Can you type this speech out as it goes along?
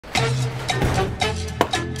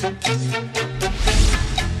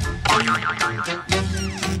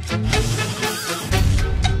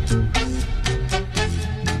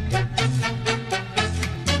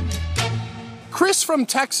Chris from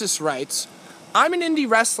Texas writes, I'm an indie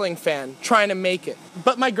wrestling fan trying to make it,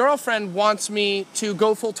 but my girlfriend wants me to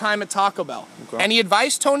go full-time at Taco Bell. Okay. Any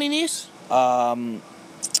advice, Tony Nese?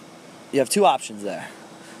 You have two options there.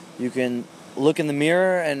 You can look in the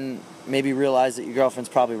mirror and maybe realize that your girlfriend's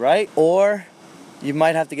probably right, or you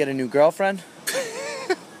might have to get a new girlfriend.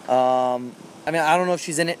 I mean, I don't know if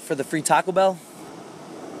she's in it for the free Taco Bell.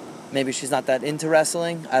 Maybe she's not that into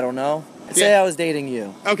wrestling. I don't know. Say I was dating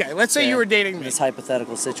you. Okay, let's say you were dating me. In this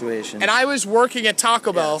hypothetical situation. And I was working at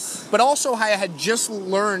Taco Bell, but also I had just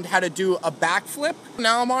learned how to do a backflip.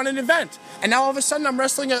 Now I'm on an event. And now all of a sudden I'm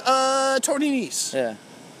wrestling a Tony Nese. Yeah.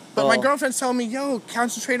 But my girlfriend's telling me, yo,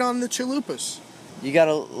 concentrate on the chalupas. You got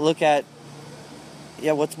to look at,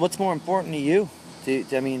 what's more important to you?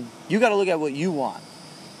 I mean, you got to look at what you want.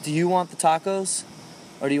 Do you want the tacos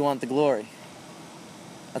or do you want the glory?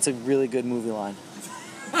 That's a really good movie line.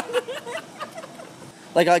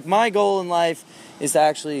 Like my goal in life is to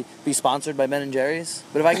actually be sponsored by Ben & Jerry's.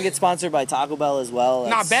 But if I can get sponsored by Taco Bell as well,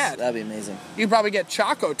 not bad. That'd be amazing. You'd probably get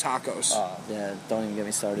Choco Tacos. Oh, yeah, don't even get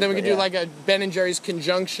me started. Then we could do like a Ben & Jerry's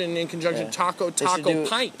conjunction Taco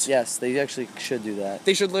pint. Yes, they actually should do that.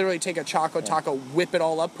 They should literally take a Choco Taco, whip it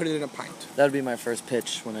all up, put it in a pint. That would be my first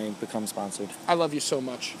pitch when I become sponsored. I love you so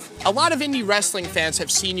much. A lot of indie wrestling fans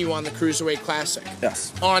have seen you on the Cruiserweight Classic.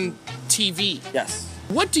 Yes. On TV. Yes.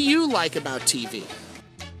 What do you like about TV?